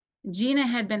Gina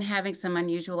had been having some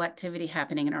unusual activity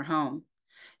happening in her home.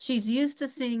 She's used to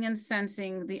seeing and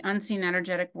sensing the unseen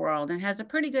energetic world and has a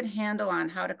pretty good handle on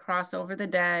how to cross over the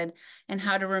dead and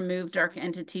how to remove dark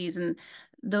entities and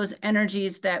those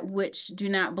energies that which do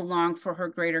not belong for her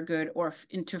greater good or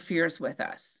interferes with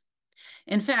us.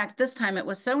 In fact, this time it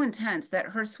was so intense that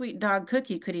her sweet dog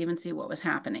Cookie could even see what was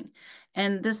happening.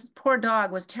 And this poor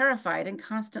dog was terrified and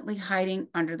constantly hiding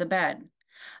under the bed.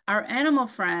 Our animal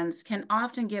friends can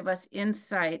often give us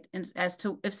insight as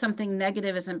to if something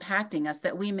negative is impacting us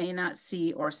that we may not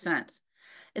see or sense.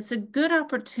 It's a good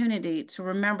opportunity to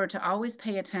remember to always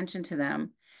pay attention to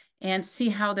them and see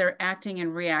how they're acting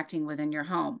and reacting within your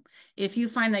home. If you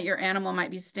find that your animal might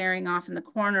be staring off in the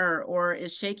corner or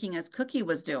is shaking as Cookie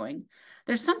was doing,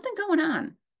 there's something going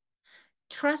on.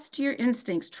 Trust your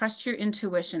instincts, trust your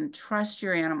intuition, trust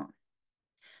your animal.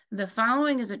 The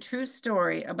following is a true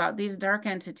story about these dark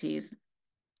entities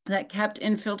that kept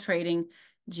infiltrating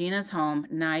Gina's home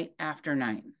night after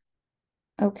night.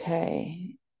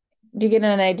 Okay. Do you get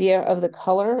an idea of the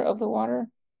color of the water?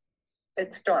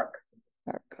 It's dark.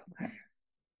 Dark. Okay.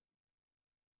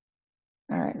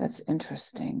 All right, that's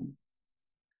interesting.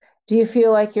 Do you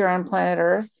feel like you're on planet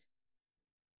Earth?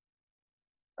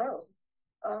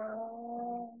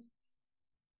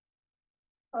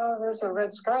 Oh, there's a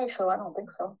red sky, so I don't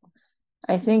think so.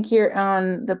 I think you're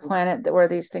on the planet that where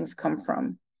these things come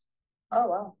from. Oh,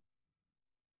 wow.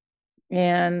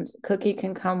 And Cookie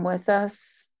can come with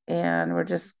us, and we're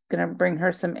just gonna bring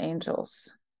her some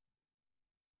angels.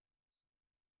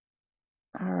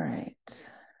 All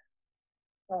right.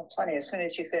 Well, it's funny. As soon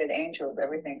as you said angels,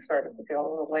 everything started to feel a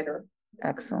little lighter.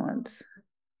 Excellent.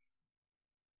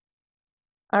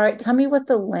 All right, tell me what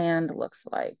the land looks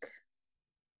like.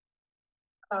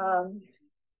 Um,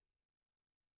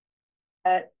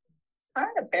 at kind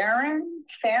of barren,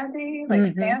 sandy, like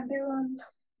Mm-hmm. sand dunes.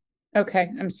 Okay,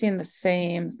 I'm seeing the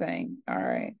same thing. All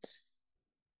right.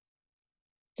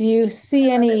 Do you I see love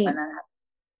it when any, that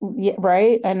happens. yeah,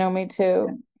 right? I know, me Yeah.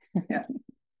 too. Yeah.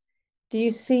 Do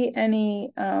you see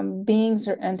any beings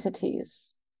or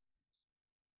entities?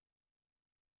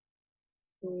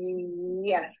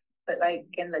 Yes, but like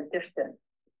in the distance.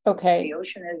 Okay, The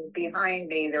ocean is behind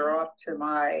me. They're off to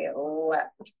my left.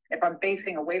 If I'm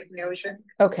facing away from the ocean,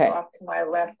 they're okay, off to my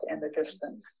left in the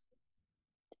distance.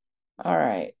 all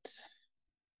right.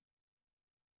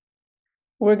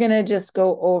 We're gonna just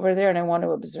go over there and I want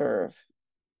to observe.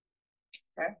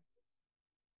 Okay.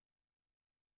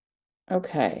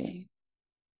 Okay.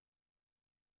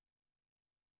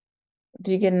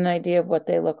 Do you get an idea of what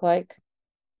they look like?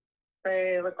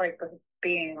 They look like the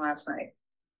being last night.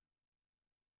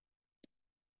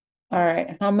 All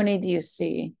right. How many do you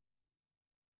see?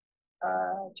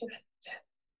 Just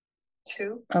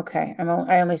two. Okay.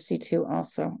 I only see two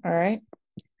also. All right.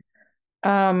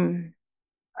 Um,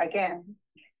 Again,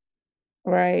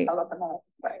 right. I love them all.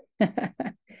 But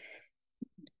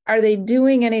Are they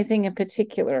doing anything in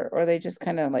particular, or are they just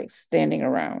kind of like standing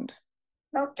around?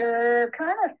 no, they're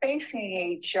kind of facing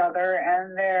each other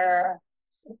and they're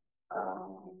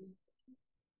um,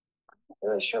 not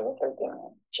really sure what they're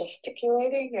doing.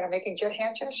 Gesticulating, making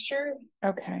hand gestures.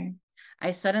 Okay.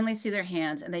 I suddenly see their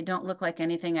hands and they don't look like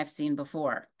anything I've seen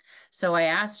before. So I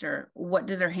asked her, what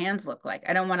do their hands look like?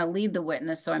 I don't want to lead the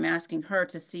witness, so I'm asking her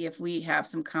to see if we have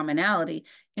some commonality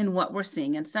in what we're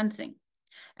seeing and sensing.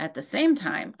 At the same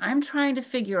time, I'm trying to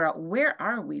figure out where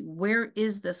are we? Where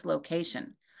is this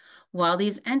location? While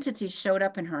these entities showed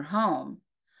up in her home,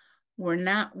 we're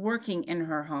not working in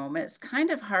her home. It's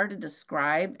kind of hard to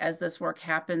describe as this work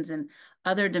happens in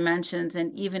other dimensions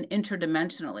and even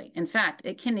interdimensionally. In fact,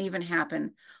 it can even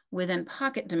happen within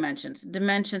pocket dimensions,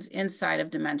 dimensions inside of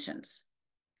dimensions.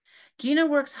 Gina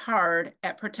works hard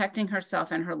at protecting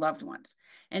herself and her loved ones.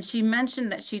 And she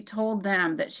mentioned that she told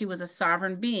them that she was a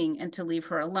sovereign being and to leave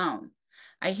her alone.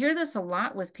 I hear this a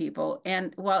lot with people,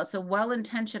 and while it's a well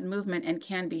intentioned movement and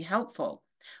can be helpful,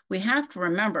 we have to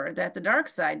remember that the dark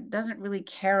side doesn't really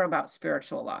care about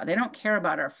spiritual law. They don't care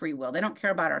about our free will, they don't care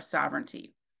about our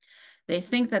sovereignty. They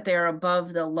think that they are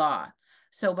above the law.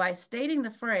 So, by stating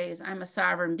the phrase, I'm a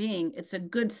sovereign being, it's a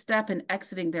good step in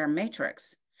exiting their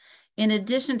matrix. In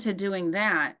addition to doing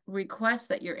that, request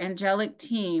that your angelic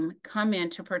team come in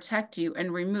to protect you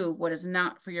and remove what is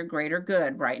not for your greater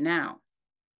good right now.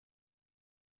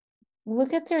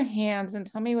 Look at their hands and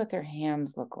tell me what their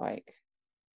hands look like.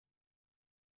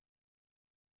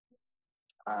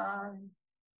 Um,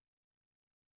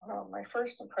 well, my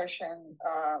first impression,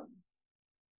 uh,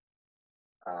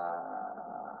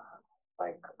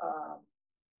 like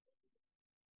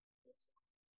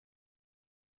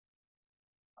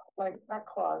like, not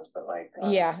claws, but like,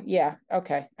 Yeah,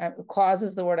 okay. Clause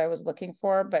is the word I was looking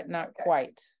for, but not Okay.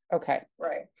 quite. Okay,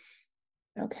 right.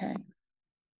 okay.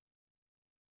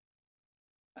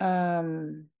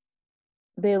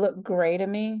 They look gray to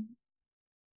me.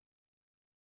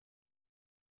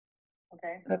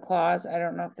 Okay. The claws, I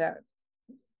don't know if that,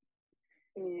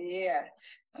 Yeah.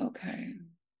 okay.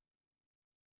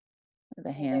 The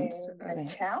Are hands, they are they?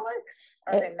 metallic?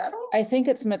 Are they metal? I think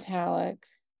it's metallic.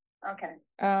 Okay.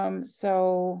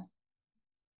 So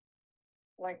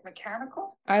Like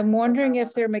mechanical? I'm wondering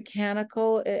if they're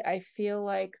mechanical. I feel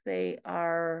like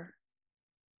they're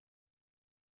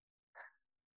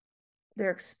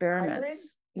experiments. Hybrid?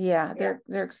 Yeah, Yeah.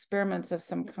 they're experiments of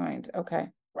some kind. Okay.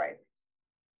 Right.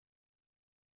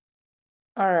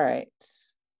 All right.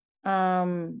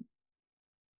 Um,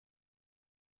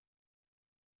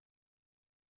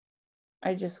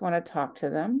 I just want to talk to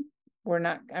them. I'm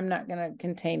not going to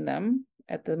contain them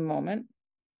at the moment.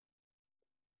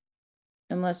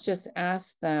 And let's just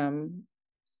ask them.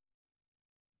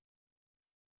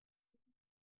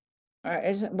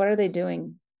 What are they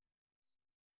doing?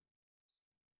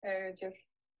 They're just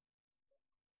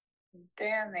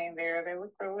standing there. They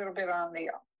look a little bit on the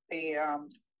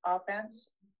offense.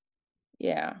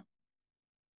 Yeah.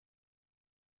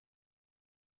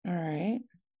 All right.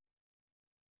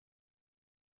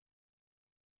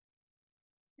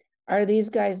 Are these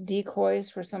guys decoys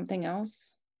for something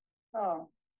else? Oh.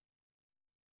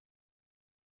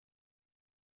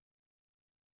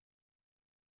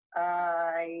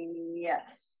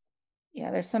 Yes.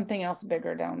 Yeah, there's something else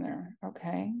bigger down there.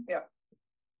 Okay. Yep.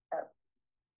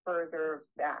 Further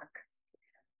back.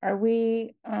 Are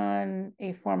we on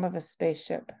a form of a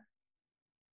spaceship?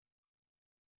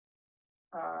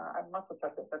 I must have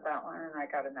said that one, and I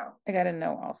gotta know. I got to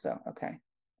know also. Okay.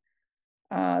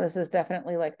 This is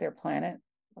definitely like their planet.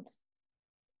 That's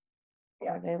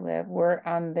where they live. We're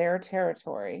on their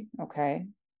territory. Okay.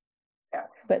 Yeah.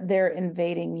 But they're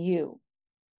invading you.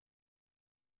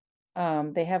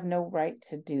 They have no right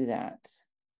to do that.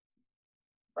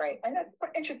 Right. And that's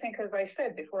interesting because I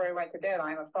said before I went to bed,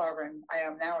 I am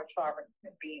now a sovereign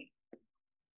being.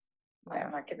 I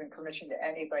am not giving permission to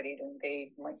anybody to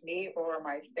invade me or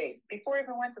my state before I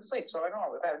even went to sleep. So I don't know,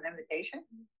 was that an invitation?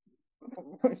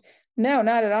 No,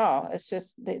 not at all. It's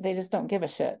just they just don't give a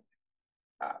shit.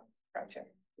 Gotcha.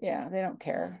 Yeah, they don't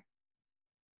care.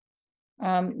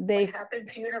 What happened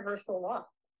to universal law?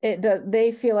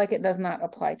 They feel like it does not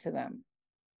apply to them.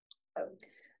 Oh.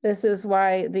 This is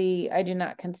why the I do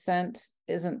not consent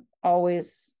isn't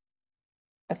always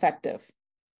effective.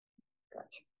 Gotcha.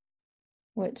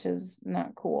 Which is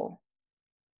not cool.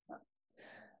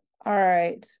 All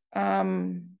right.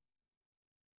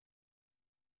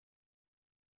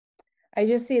 I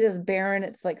just see it as barren.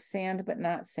 It's like sand, but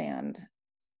not sand.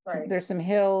 Right. There's some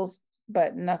hills,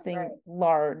 but nothing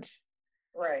large.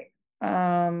 Right.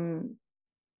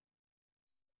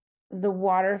 The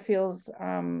water feels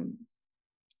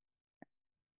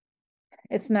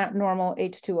it's not normal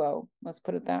H2O. Let's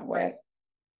put it that way. Right.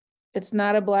 It's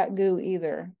not a black goo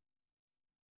either.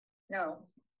 No.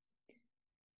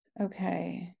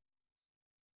 Okay.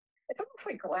 It's almost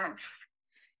like glass.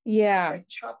 Yeah. Like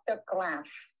chopped up glass.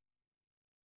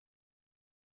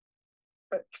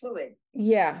 But fluid.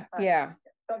 Yeah, yeah.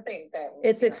 Something that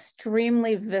it's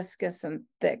extremely viscous and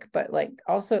thick, but like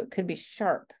also it could be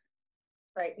sharp.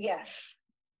 Right. Yes.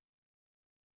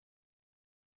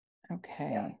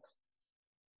 Okay. Yeah.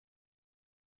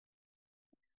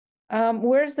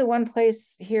 Where's the one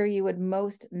place here you would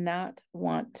most not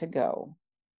want to go?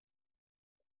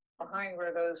 Behind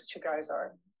where those two guys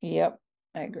are. Yep,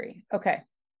 I agree. Okay.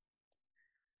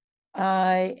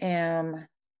 I'm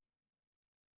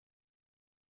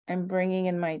bringing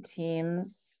in my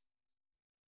teams.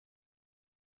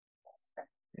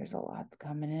 There's a lot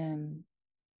coming in.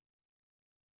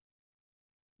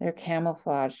 They're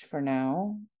camouflaged for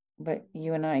now, but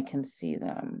you and I can see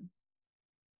them.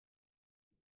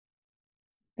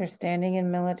 They're standing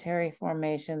in military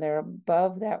formation. They're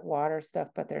above that water stuff,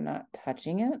 but they're not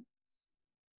touching it.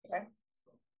 Okay.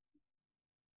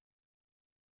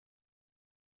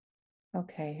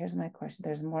 Okay, here's my question.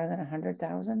 There's more than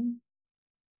 100,000?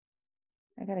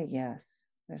 I got a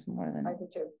yes. There's more than. I do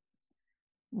too.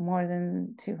 More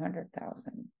than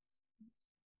 200,000.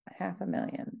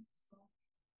 500,000.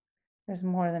 There's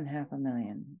more than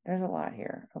 500,000. There's a lot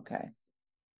here. Okay.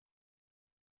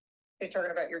 You're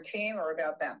talking about your team or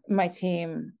about them? My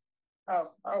team. Oh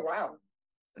wow.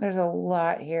 There's a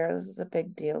lot here. This is a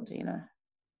big deal, Gina.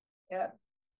 Yeah.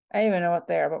 I don't even know what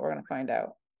they are, but we're going to find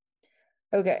out.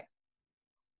 Okay.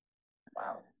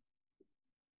 Wow.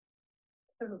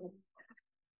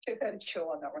 sit down and chill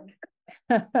on that one.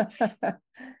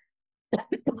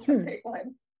 Big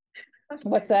one.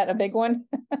 What's that? A big one?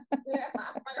 Yeah,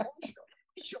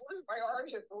 my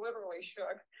arms just literally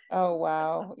shook. Oh,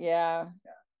 wow. Yeah.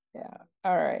 Yeah.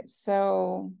 All right.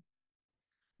 So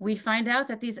we find out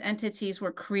that these entities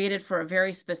were created for a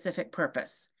very specific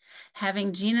purpose.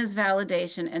 Having Gina's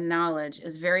validation and knowledge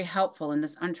is very helpful in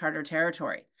this uncharted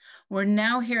territory. We're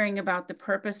now hearing about the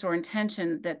purpose or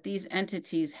intention that these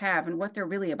entities have and what they're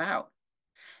really about.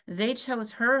 They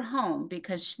chose her home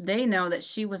because they know that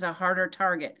she was a harder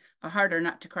target, a harder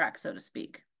nut to crack, so to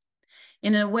speak.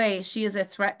 In a way, she is a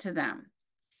threat to them.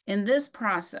 In this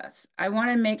process, I want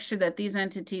to make sure that these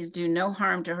entities do no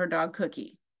harm to her dog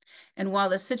Cookie. And while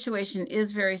the situation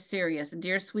is very serious,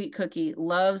 dear sweet Cookie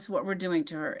loves what we're doing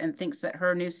to her and thinks that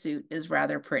her new suit is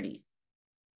rather pretty.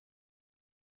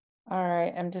 All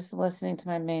right, I'm just listening to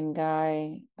my main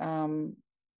guy.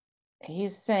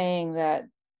 He's saying that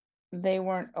they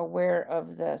weren't aware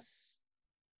of this.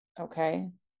 Okay.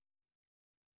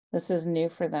 This is new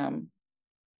for them,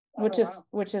 which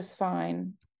is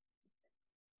fine.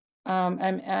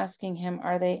 I'm asking him,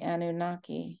 are they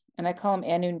Anunnaki? And I call them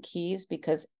Anunnakis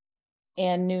because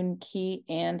Anunnaki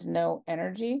and no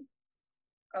energy.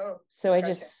 Oh, so I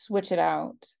just switch it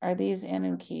out. Are these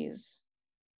Anunnakis?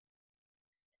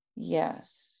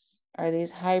 Yes. Are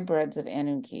these hybrids of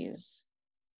Anunnakis?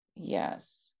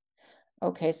 Yes.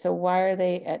 Okay, so why are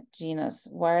they at Gina's?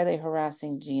 Why are they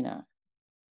harassing Gina?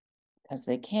 Because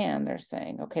they can, they're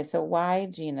saying. Okay, so why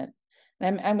Gina?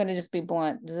 And I'm going to just be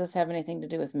blunt. Does this have anything to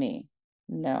do with me?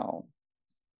 No.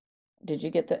 Did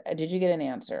you get an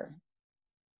answer?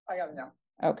 I got a no.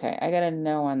 Okay, I got a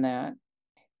no on that.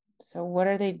 So what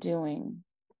are they doing?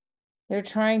 They're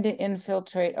trying to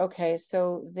infiltrate. Okay,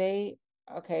 so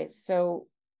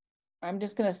I'm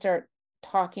just going to start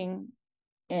talking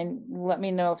and let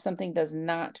me know if something does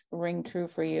not ring true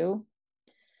for you.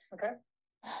 Okay.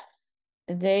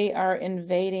 They are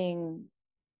invading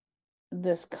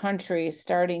this country,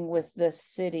 starting with this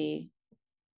city.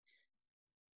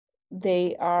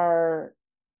 They are,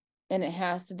 and it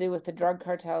has to do with the drug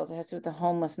cartels, it has to do with the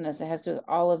homelessness, it has to do with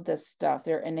all of this stuff.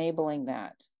 They're enabling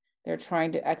that. They're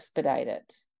trying to expedite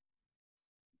it.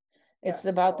 It's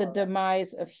about the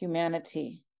demise of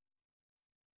humanity.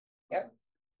 Yep.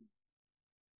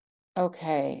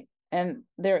 Okay. And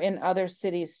they're in other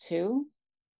cities too.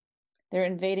 They're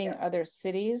invading other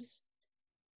cities,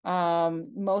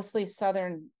 mostly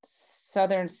southern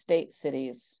state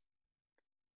cities.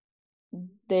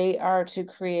 They are to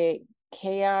create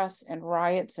chaos and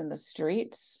riots in the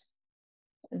streets.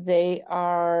 They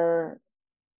are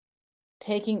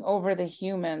taking over the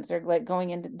humans. They're like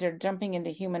they're jumping into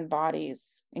human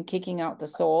bodies and kicking out the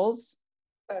souls.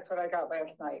 That's what I got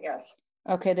last night, yes.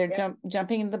 Okay, they're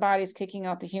jumping into the bodies, kicking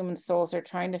out the human souls. They're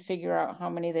trying to figure out how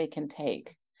many they can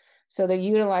take. So they're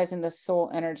utilizing the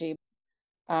soul energy,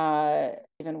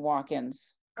 even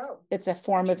walk-ins. Oh. It's a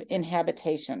form of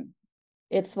inhabitation.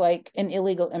 It's like an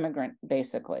illegal immigrant,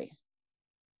 basically.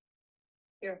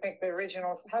 You don't think the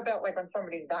original, how about like when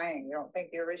somebody's dying, you don't think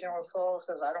the original soul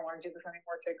says, I don't want to do this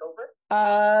anymore, take over?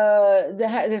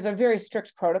 There's a very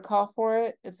strict protocol for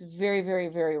it. It's very, very,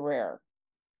 very rare.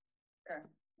 Okay.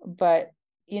 But,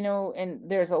 and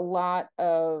there's a lot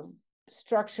of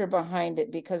structure behind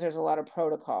it because there's a lot of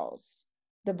protocols.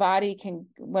 The body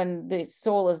when the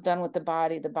soul is done with the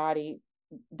body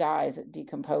dies, it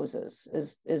decomposes,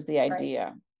 is the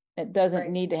idea. Right. It doesn't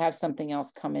need to have something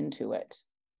else come into it.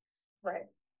 Right.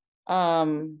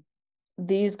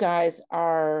 These guys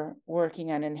are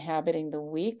working on inhabiting the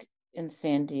weak in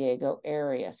San Diego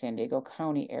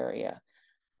County area.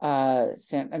 I'm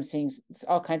seeing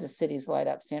all kinds of cities light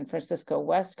up. San Francisco,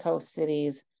 West Coast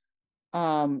cities.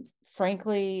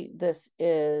 Frankly, this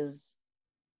is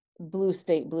blue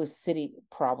city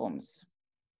problems.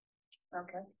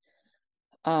 Okay.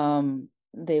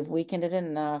 They've weakened it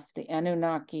enough. The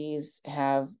Anunnakis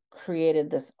have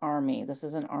created this army. This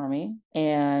is an army,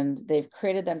 and they've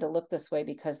created them to look this way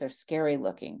because they're scary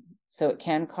looking. So it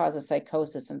can cause a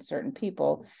psychosis in certain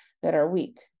people that are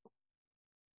weak.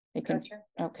 It can. Gotcha.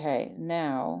 Okay,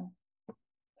 now.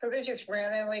 So they're just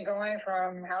randomly going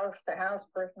from house to house,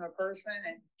 person to person,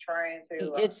 and trying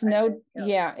to. It's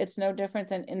no different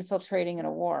than infiltrating in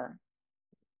a war.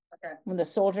 Okay. When the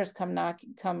soldiers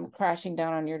come crashing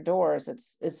down on your doors,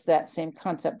 it's that same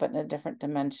concept, but in a different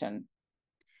dimension.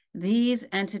 These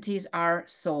entities are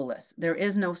soulless. There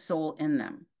is no soul in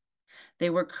them.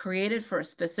 They were created for a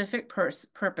specific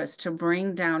purpose to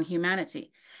bring down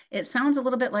humanity. It sounds a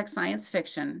little bit like science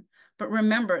fiction, but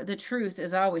remember, the truth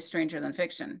is always stranger than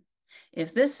fiction.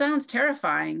 If this sounds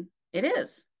terrifying, it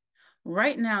is.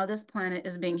 Right now, this planet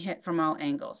is being hit from all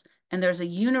angles, and there's a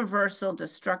universal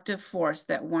destructive force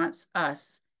that wants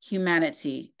us,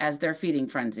 humanity, as their feeding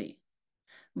frenzy.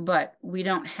 But we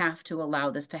don't have to allow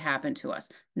this to happen to us.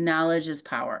 Knowledge is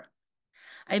power.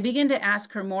 I begin to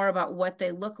ask her more about what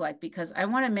they look like because I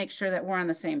want to make sure that we're on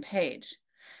the same page.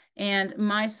 And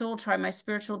my soul tribe, my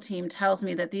spiritual team tells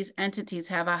me that these entities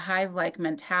have a hive-like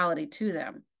mentality to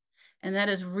them. And that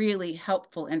is really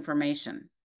helpful information.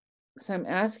 So I'm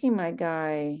asking my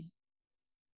guy,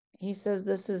 he says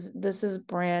this is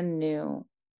brand new.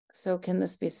 So can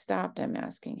this be stopped? I'm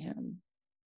asking him.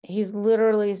 He's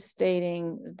literally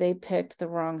stating they picked the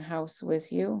wrong house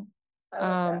with you.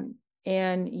 Okay.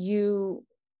 And you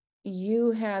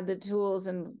had the tools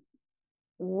and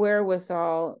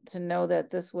wherewithal to know that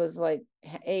this was like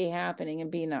A, happening,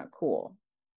 and B, not cool.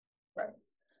 Right.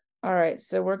 All right,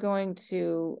 so we're going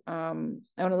to I want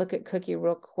to look at Cookie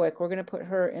real quick. We're going to put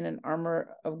her in an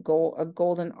armor of gold, a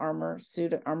golden armor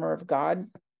suit, armor of God.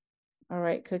 All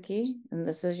right, Cookie, and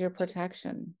this is your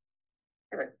protection.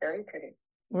 It's very pretty.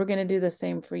 We're going to do the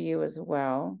same for you as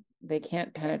well. They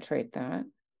can't penetrate that.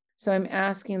 So I'm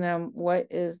asking them, what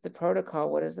is the protocol?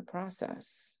 What is the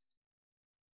process?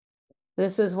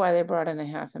 This is why they brought in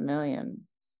 $500,000.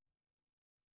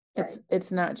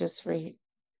 It's not just for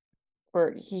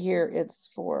here, it's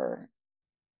for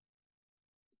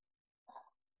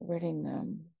ridding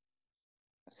them.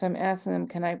 So I'm asking them,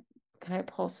 can I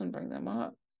pulse and bring them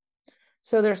up?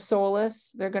 So they're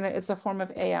soulless. It's a form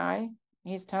of AI,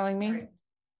 he's telling me.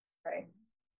 Right.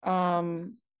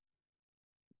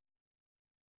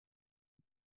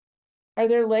 Are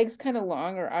their legs kind of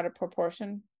long or out of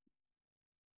proportion?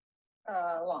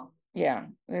 Long. Yeah,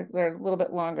 they're a little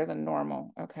bit longer than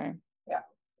normal. Okay. Yeah.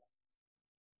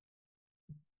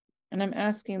 And I'm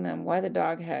asking them, why the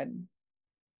dog head?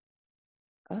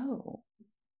 Oh,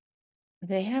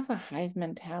 they have a hive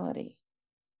mentality.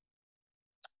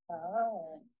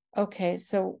 Oh. Okay,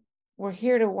 so we're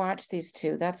here to watch these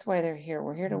two. That's why they're here.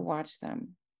 We're here to watch them.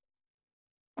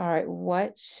 All right,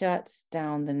 what shuts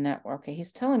down the network? Okay,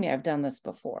 he's telling me I've done this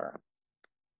before.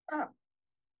 Oh.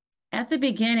 At the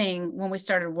beginning, when we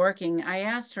started working, I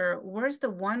asked her, where's the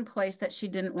one place that she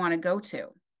didn't want to go to?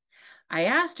 I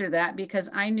asked her that because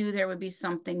I knew there would be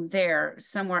something there,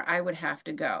 somewhere I would have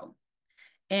to go.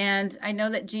 And I know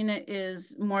that Gina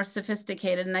is more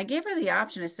sophisticated, and I gave her the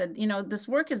option. I said, this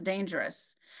work is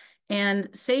dangerous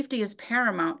and safety is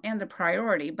paramount and the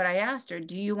priority. But I asked her,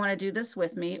 do you want to do this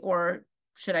with me or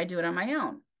should I do it on my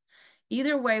own?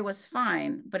 Either way was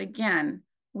fine. But again,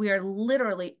 we are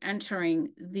literally entering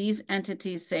these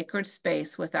entities' sacred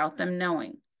space without them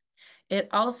knowing. It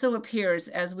also appears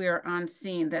as we are on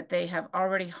scene that they have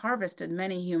already harvested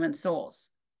many human souls.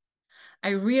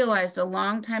 I realized a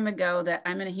long time ago that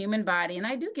I'm in a human body and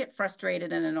I do get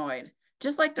frustrated and annoyed,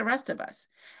 just like the rest of us.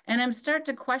 And I'm start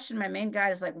to question my main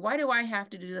guide is like, why do I have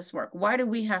to do this work? Why do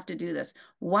we have to do this?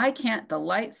 Why can't the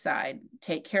light side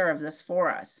take care of this for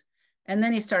us? And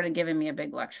then he started giving me a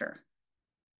big lecture.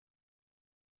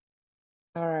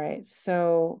 All right.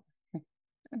 So,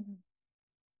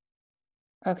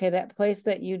 okay, that place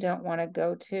that you don't want to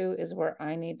go to is where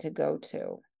I need to go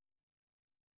to.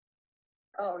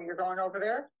 Oh, you're going over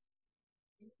there?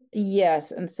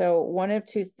 Yes, and so one of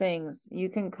two things, you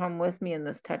can come with me in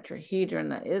this tetrahedron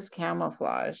that is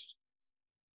camouflaged.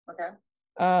 Okay.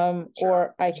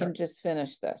 Or I can just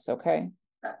finish this, okay?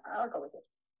 I'll go with it.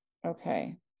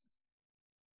 Okay.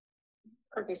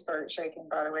 Cookie started shaking,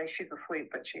 by the way. She's asleep,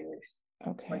 but she was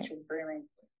Okay. she's dreaming.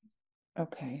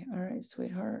 Okay. All right,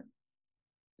 sweetheart.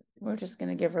 We're just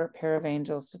gonna give her a pair of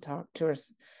angels to talk to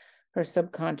her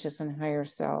subconscious and higher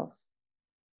self.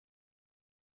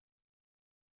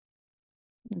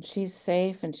 And she's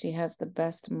safe and she has the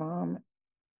best mom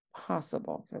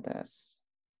possible for this.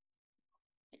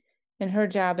 And her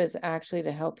job is actually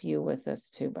to help you with this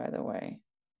too, by the way.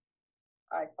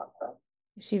 I thought so.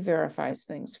 She verifies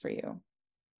things for you.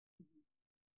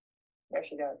 Yeah,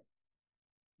 she does.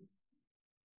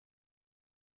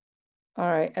 All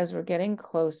right, as we're getting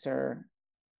closer,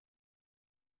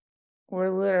 we're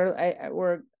literally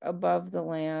we're above the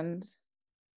land.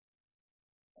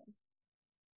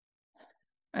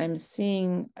 I'm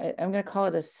seeing, I'm going to call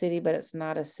it a city, but it's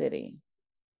not a city.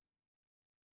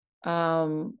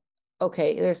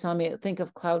 Okay, they're telling me, think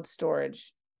of cloud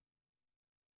storage.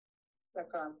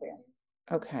 That's what I'm saying.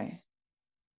 Okay.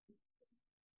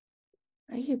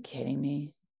 Are you kidding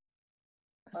me?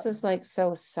 This is like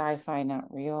so sci-fi,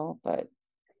 not real, but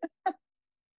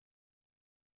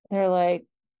they're like,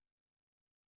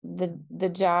 the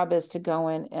job is to go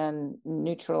in and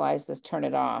neutralize this, turn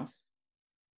it off.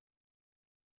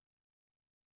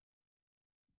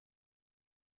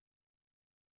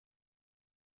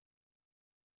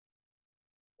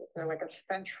 they're like a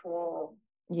central.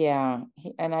 Yeah,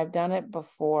 and I've done it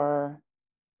before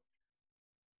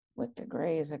with the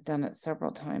Greys. I've done it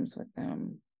several times with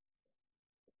them.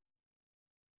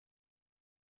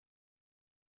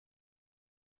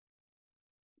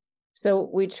 So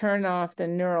we turn off the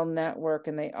neural network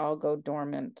and they all go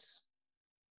dormant.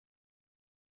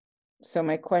 So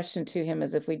my question to him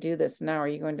is, if we do this now, are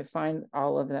you going to find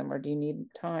all of them, or do you need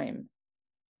time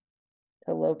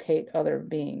to locate other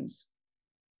beings?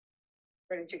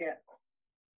 What did you get?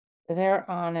 They're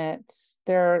on it.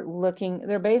 They're looking,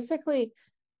 they're basically,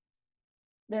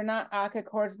 they're not Akka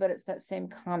cords, but it's that same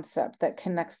concept that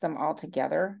connects them all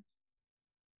together.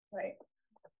 Right.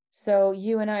 So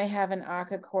you and I have an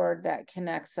Akka cord that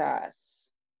connects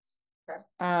us. Okay.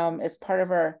 As part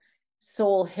of our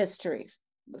soul history.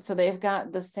 So they've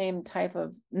got the same type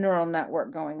of neural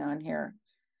network going on here.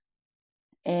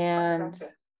 And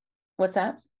Gotcha. what's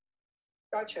that?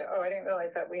 Gotcha. Oh, I didn't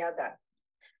realize that we had that.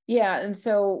 Yeah, and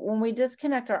so when we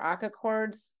disconnect our Akka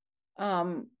cords,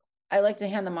 I like to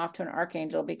hand them off to an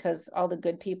archangel, because all the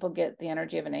good people get the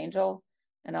energy of an angel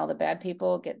and all the bad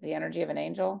people get the energy of an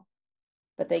angel,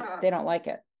 but they don't like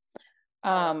it.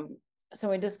 So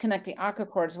when we disconnect the Akka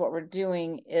cords, what we're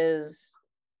doing is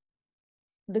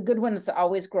the good ones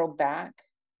always grow back.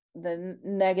 The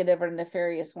negative or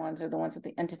nefarious ones, or the ones with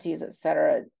the entities,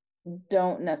 etc.,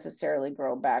 don't necessarily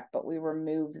grow back, but we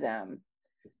remove them.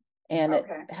 And it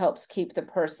helps keep the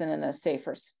person in a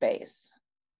safer space.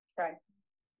 Right.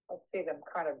 I see them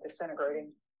kind of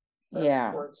disintegrating.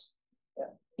 Yeah.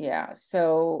 Yeah.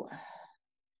 So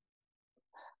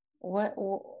what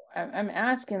I'm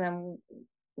asking them,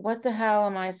 what the hell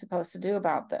am I supposed to do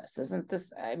about this? Isn't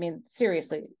this, I mean,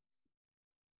 seriously,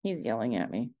 he's yelling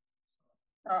at me.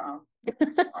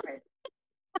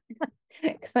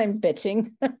 Because I'm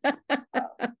bitching.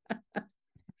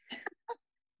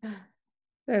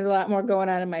 There's a lot more going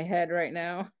on in my head right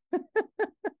now.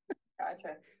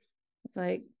 Gotcha. It's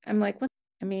like, I'm like, what?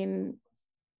 I mean,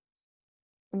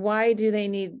 why do they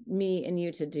need me and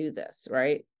you to do this,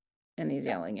 right? And he's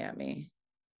yelling at me.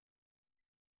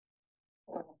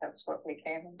 Well, that's what we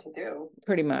came in to do.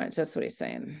 Pretty much. That's what he's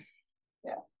saying.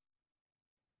 Yeah.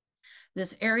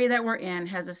 This area that we're in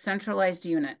has a centralized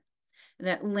unit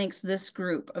that links this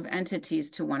group of entities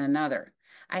to one another.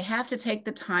 I have to take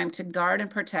the time to guard and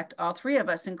protect all three of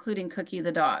us, including Cookie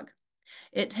the dog.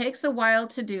 It takes a while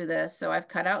to do this, so I've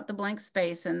cut out the blank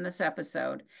space in this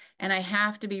episode, and I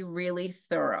have to be really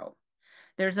thorough.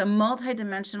 There's a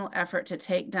multidimensional effort to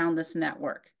take down this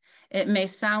network. It may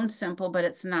sound simple, but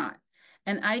it's not.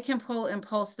 And I can pull and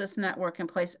pulse this network and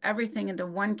place everything into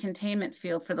one containment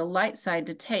field for the light side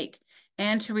to take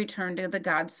and to return to the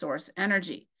God source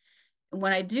energy.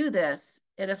 When I do this,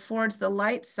 it affords the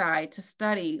light side to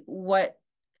study what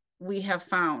we have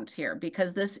found here,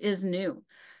 because this is new.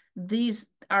 These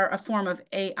are a form of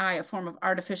AI, a form of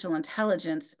artificial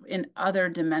intelligence in other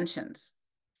dimensions.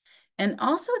 And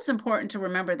also, it's important to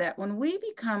remember that when we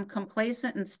become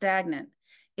complacent and stagnant,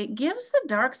 it gives the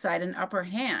dark side an upper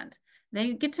hand.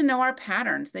 They get to know our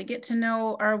patterns, they get to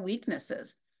know our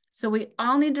weaknesses. So we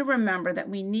all need to remember that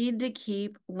we need to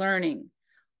keep learning.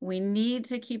 We need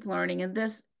to keep learning, and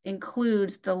this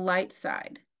includes the light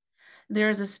side.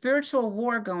 There's a spiritual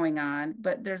war going on,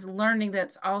 but there's learning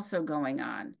that's also going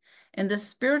on. And this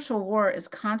spiritual war is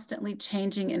constantly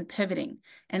changing and pivoting.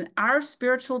 And our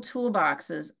spiritual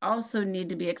toolboxes also need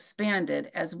to be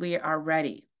expanded as we are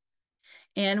ready.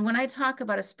 And when I talk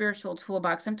about a spiritual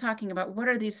toolbox, I'm talking about what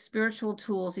are these spiritual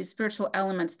tools, these spiritual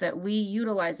elements that we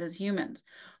utilize as humans.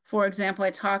 For example,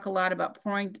 I talk a lot about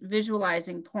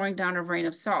visualizing pouring down a rain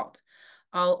of salt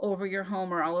all over your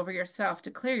home or all over yourself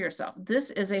to clear yourself.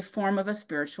 This is a form of a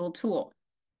spiritual tool.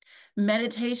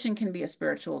 Meditation can be a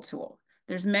spiritual tool.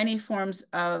 There's many forms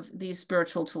of these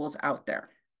spiritual tools out there.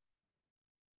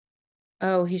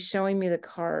 Oh, he's showing me the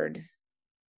card.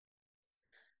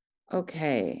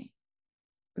 Okay.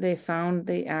 They found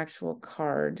the actual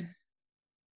card.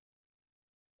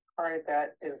 Card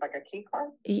that is like a key card?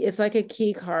 It's like a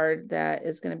key card that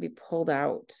is going to be pulled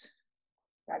out.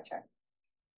 Gotcha.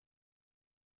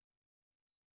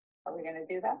 Are we going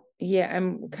to do that? Yeah,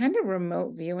 I'm kind of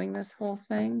remote viewing this whole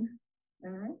thing.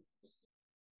 Mm-hmm.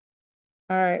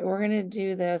 All right, we're going to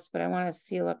do this, but I want to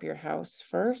seal up your house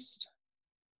first.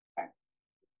 Okay.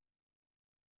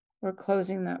 We're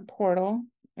closing that portal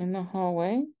in the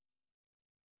hallway.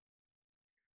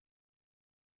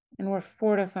 And we're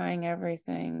fortifying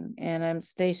everything. And I'm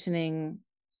stationing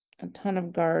a ton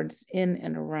of guards in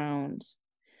and around.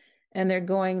 And they're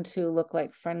going to look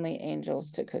like friendly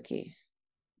angels to Cookie.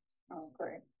 Oh,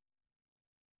 great.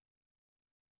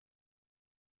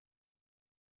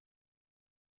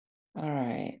 All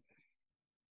right.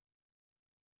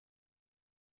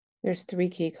 There's 3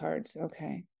 key cards.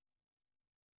 Okay.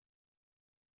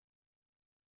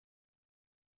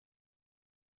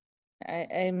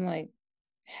 I'm like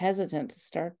hesitant to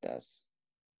start this.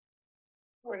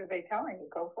 What are they telling you?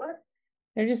 Go for it.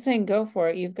 They're just saying go for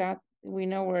it. We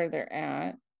know where they're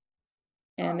at.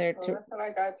 And Oh, they're well, that's what I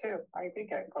got too. I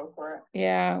think I'd go for it.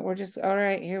 yeah, we're just all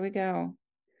right, here we go.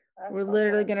 Let's We're go for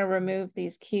literally it. going to remove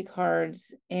these key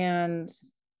cards and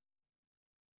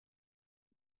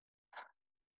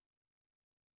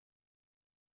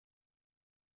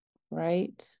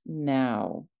right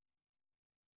now.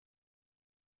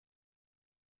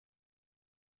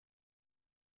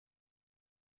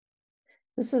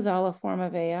 This is all a form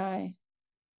of AI.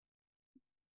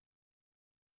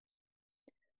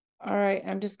 All right,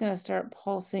 I'm just going to start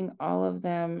pulsing all of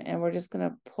them and we're just going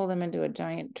to pull them into a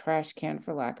giant trash can,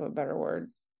 for lack of a better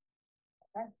word.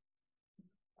 Okay.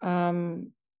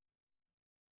 Um,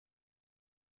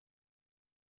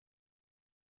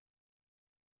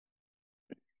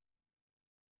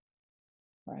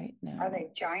 right now. Are they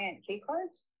giant key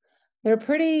cards? They're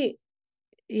pretty,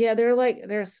 yeah,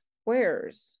 they're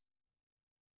squares.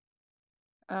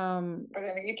 But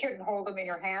I mean, you couldn't hold them in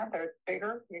your hand. They're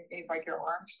bigger. You need like your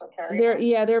arms to carry them.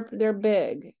 Yeah, they're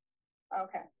big.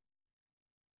 Okay.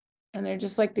 And they're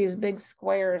just like these big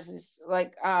squares. It's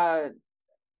like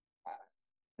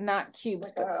not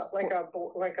cubes, Like but a like a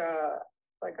like a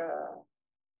like a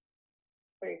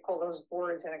what do you call those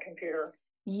boards in a computer?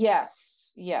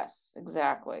 yes,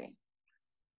 exactly.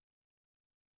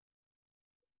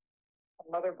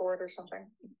 A motherboard or something?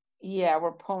 Yeah,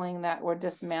 we're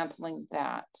dismantling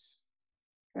that.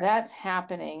 Okay. That's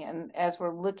happening. And as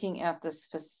we're looking at this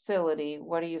facility,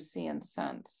 what do you see and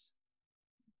sense?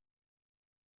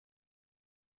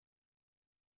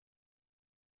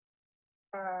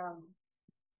 Um,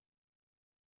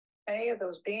 any of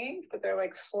those beings, but they're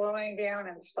like slowing down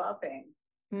and stopping,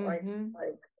 like Mm-hmm.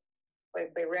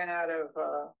 like they ran out of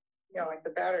like the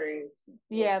batteries.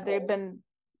 Yeah,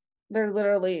 they're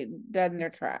literally dead in their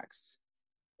tracks.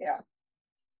 Yeah.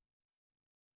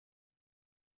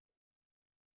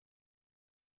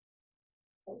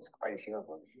 There's quite a few of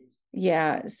them.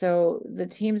 Yeah, so the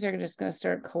teams are just going to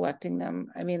start collecting them.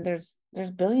 I mean, there's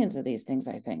billions of these things,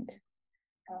 I think.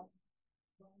 Um,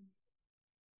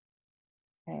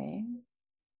 Okay.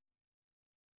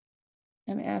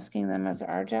 I'm asking them, is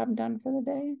our job done for the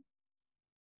day?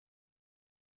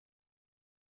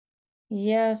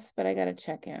 Yes, but I got to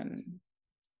check in.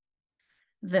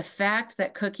 The fact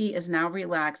that Cookie is now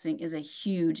relaxing is a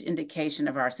huge indication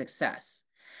of our success.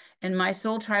 And my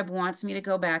soul tribe wants me to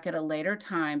go back at a later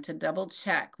time to double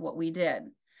check what we did.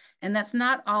 And that's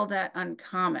not all that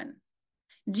uncommon.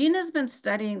 Gina's been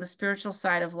studying the spiritual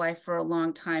side of life for a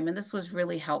long time, and this was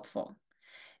really helpful.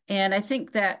 And I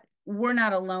think that we're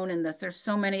not alone in this. There's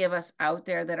so many of us out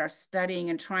there that are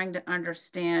studying and trying to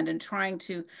understand and trying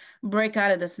to break out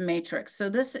of this matrix.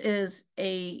 So it's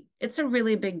a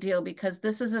really big deal because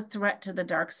this is a threat to the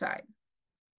dark side.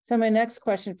 So my next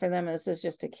question for them, and this is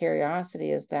just a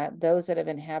curiosity, is that those that have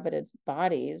inhabited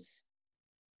bodies,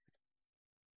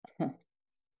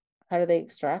 how do they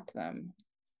extract them?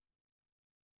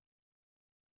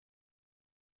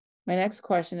 My next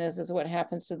question is what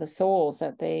happens to the souls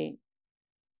of the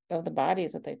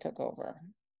bodies that they took over?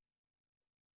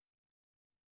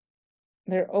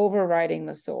 They're overriding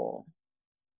the soul.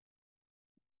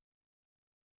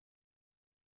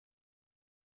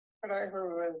 what I heard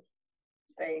was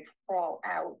they fall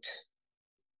out,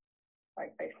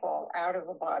 like they fall out of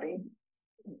the body.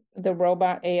 The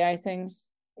robot AI things?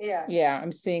 Yeah. Yeah,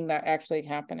 I'm seeing that actually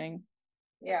happening.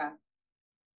 Yeah.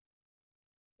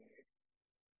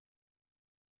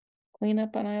 Clean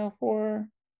up on aisle 4.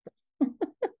 It'd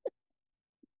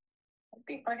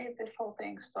be funny if this whole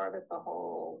thing started the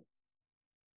whole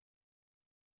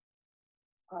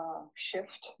shift.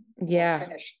 Yeah.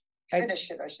 Finish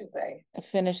it, I should say.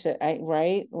 Finish it.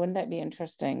 Right? Wouldn't that be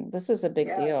interesting? This is a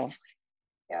big deal.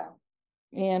 Yeah.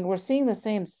 And we're seeing the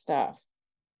same stuff.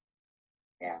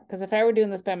 Yeah. Because if I were doing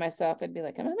this by myself, I'd be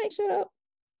like, I'm gonna make shit up.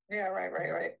 Yeah,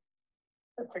 right.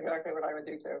 That's exactly what I would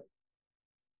do too.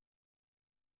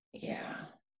 Yeah.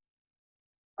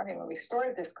 I mean, when we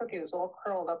started, this Cookie was all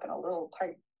curled up in a little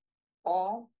tight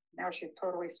ball. Now she's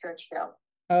totally stretched out.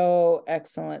 Oh,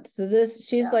 excellent. So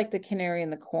she's like the canary in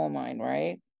the coal mine,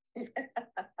 right?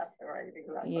 Right,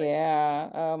 exactly. Yeah.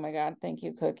 Oh my God. Thank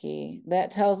you, Cookie.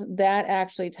 That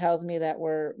actually tells me that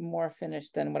we're more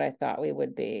finished than what I thought we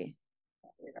would be.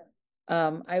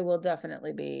 I will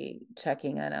definitely be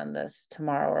checking in on this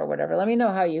tomorrow or whatever. Let me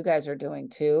know how you guys are doing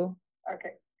too.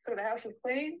 Okay. So the house is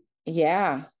clean?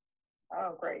 Yeah.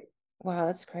 Oh, great. Wow,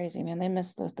 that's crazy, man. They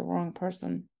missed the wrong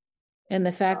person. And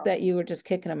the fact Oh, that you were just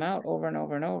kicking them out over and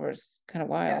over and over is kind of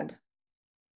yeah, wild.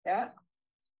 yeah,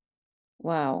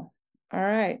 Wow. All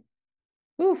right.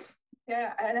 Oof.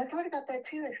 yeah. And I thought about that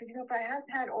too. I said, if I hadn't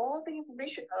had all the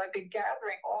information that I've been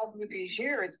gathering all through these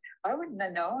years, I wouldn't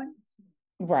have known.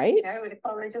 Right? I would have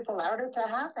probably just allowed it to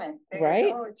happen, thinking,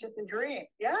 Right? oh, it's just a dream.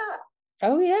 Yeah,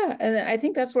 Oh, yeah. And I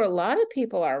think that's where a lot of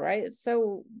people are, right? It's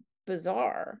so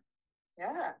bizarre.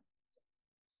 yeah,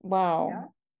 Wow. yeah.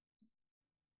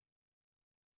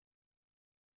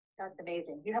 That's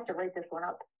amazing. You have to write this one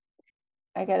up.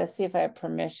 I got to see if I have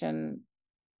permission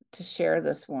to share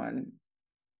this one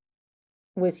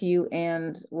with you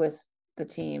and with the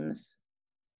teams.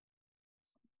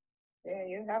 Yeah,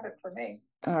 you have it for me.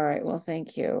 All right. Well,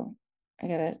 thank you. I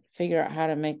got to figure out how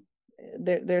to make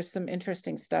there's some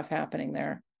interesting stuff happening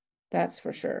there. That's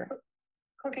for sure.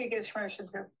 Cookie gives permission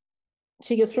to.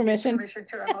 She gives Cookie gives permission. permission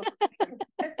to. I'm also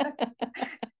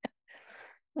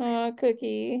Oh,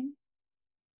 Cookie.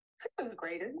 She's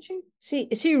great, isn't she?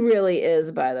 She really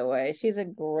is, by the way. She's a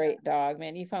Yeah, great dog,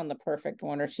 man. You found the perfect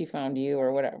one, or she found you,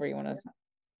 or whatever you want yeah. to.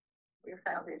 We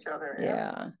found each other.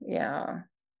 Yeah. Yeah, yeah.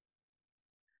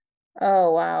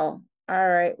 Oh, wow. All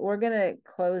right, we're gonna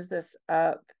close this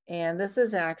up, and this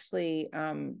is actually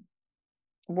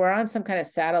we're on some kind of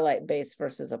satellite base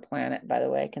versus a planet, by the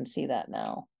way. I can see that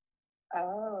now.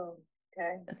 Oh,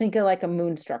 okay. Think of like a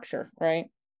moon structure, right?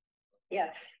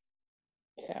 Yes.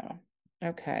 Yeah.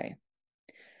 Okay.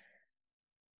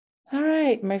 All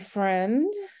right, my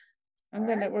friend. All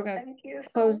right. We're Well, gonna thank you so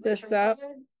close much. this I'm up.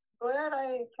 glad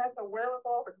I had the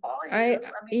wherewithal to call I, you.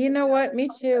 I mean, you this know is what? a Me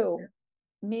concept too. here.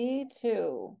 Me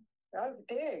too. That was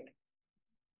big.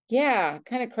 Yeah,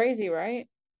 kind of crazy, right?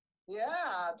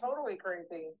 Yeah, totally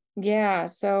crazy. Yeah.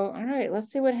 So, all right, let's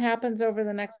see what happens over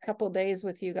the next couple days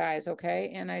with you guys,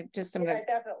 okay? And I'm gonna Yeah,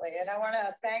 definitely. And I want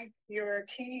to thank your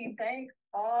team. Thanks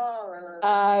all.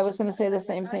 I was gonna say the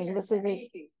same thing. Natasha, This is a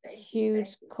thank you. Thank you. huge Thank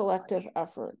you so much. collective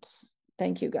effort.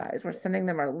 Thank you guys. We're sending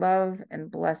them our love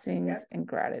and blessings Yep. and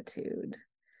gratitude.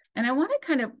 And I want to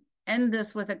kind of end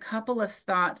this with a couple of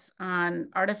thoughts on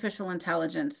artificial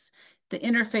intelligence, the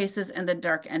interfaces, and the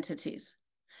dark entities.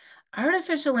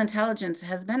 Artificial intelligence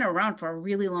has been around for a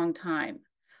really long time.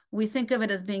 We think of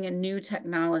it as being a new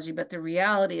technology, but the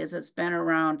reality is it's been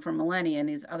around for millennia in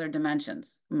these other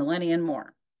dimensions, millennia and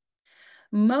more.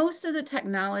 Most of the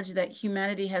technology that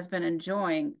humanity has been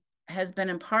enjoying has been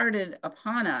imparted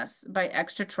upon us by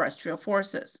extraterrestrial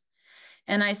forces.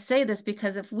 And I say this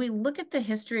because if we look at the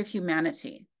history of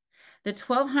humanity, the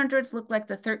 1200s look like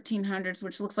the 1300s,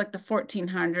 which looks like the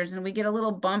 1400s, and we get a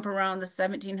little bump around the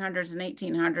 1700s and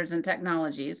 1800s in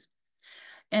technologies.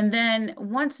 And then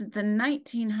once the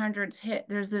 1900s hit,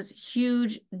 there's this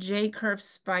huge J curve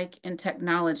spike in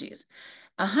technologies.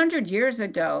 100 years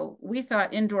ago, we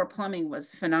thought indoor plumbing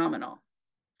was phenomenal.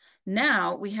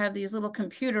 Now we have these little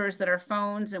computers that are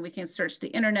phones, and we can search the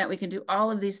internet. We can do all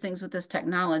of these things with this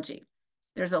technology.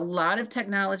 There's a lot of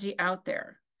technology out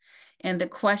there. And the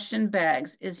question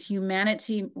begs, is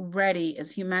humanity ready? Is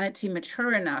humanity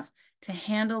mature enough to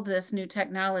handle this new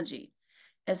technology,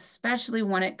 especially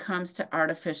when it comes to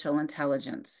artificial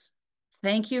intelligence?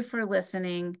 Thank you for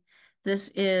listening. This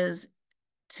is,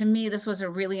 to me, this was a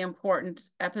really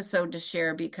important episode to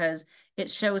share because it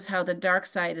shows how the dark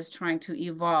side is trying to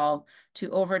evolve to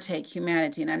overtake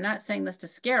humanity. And I'm not saying this to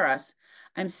scare us.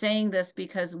 I'm saying this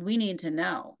because we need to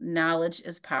know knowledge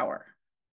is power.